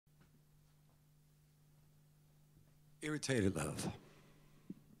Irritated love.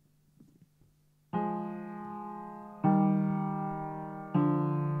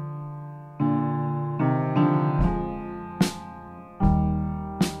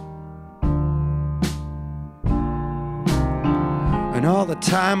 And all the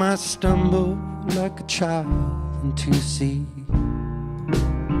time I stumble like a child into sea, and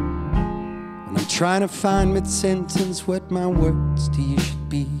I'm trying to find mid-sentence what my words to you should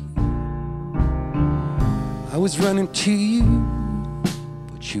be. I was running to you,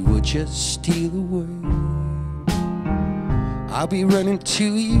 but you would just steal away. I'll be running to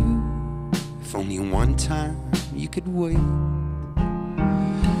you, if only one time you could wait.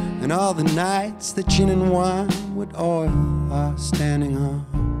 And all the nights that gin and wine with oil are standing on,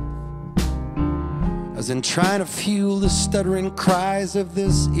 as in trying to fuel the stuttering cries of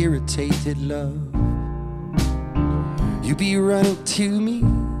this irritated love. You be running to me,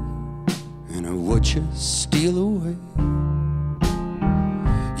 and I would just steal away.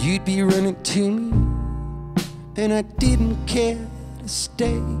 You'd be running to me, and I didn't care to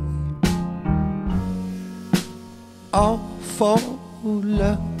stay. All for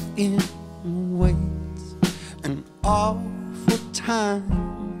love in waits, and all for time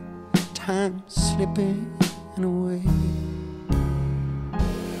slipping away.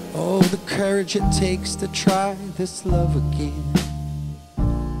 Oh, the courage it takes to try this love again,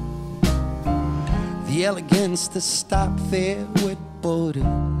 the elegance to stop there where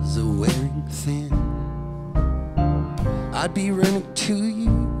borders are wearing thin. I'd be running to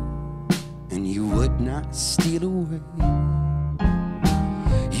you, and you would not steal away.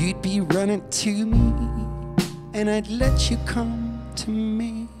 You'd be running to me, and I'd let you come to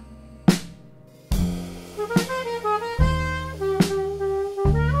me.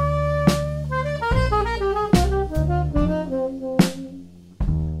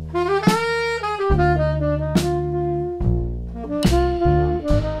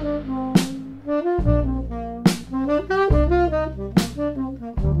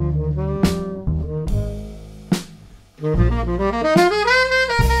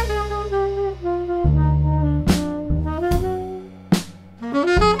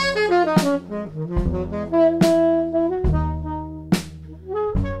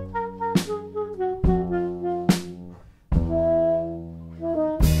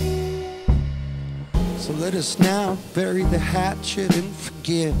 So let us now bury the hatchet and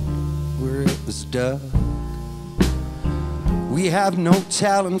forget where it was dug. We have no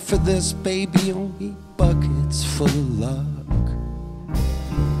talent for this, baby, only buckets full of luck.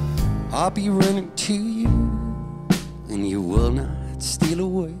 I'll be running to you, and you will not steal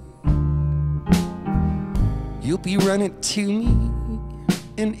away. You'll be running to me,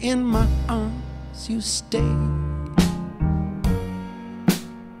 and in my arms you stay.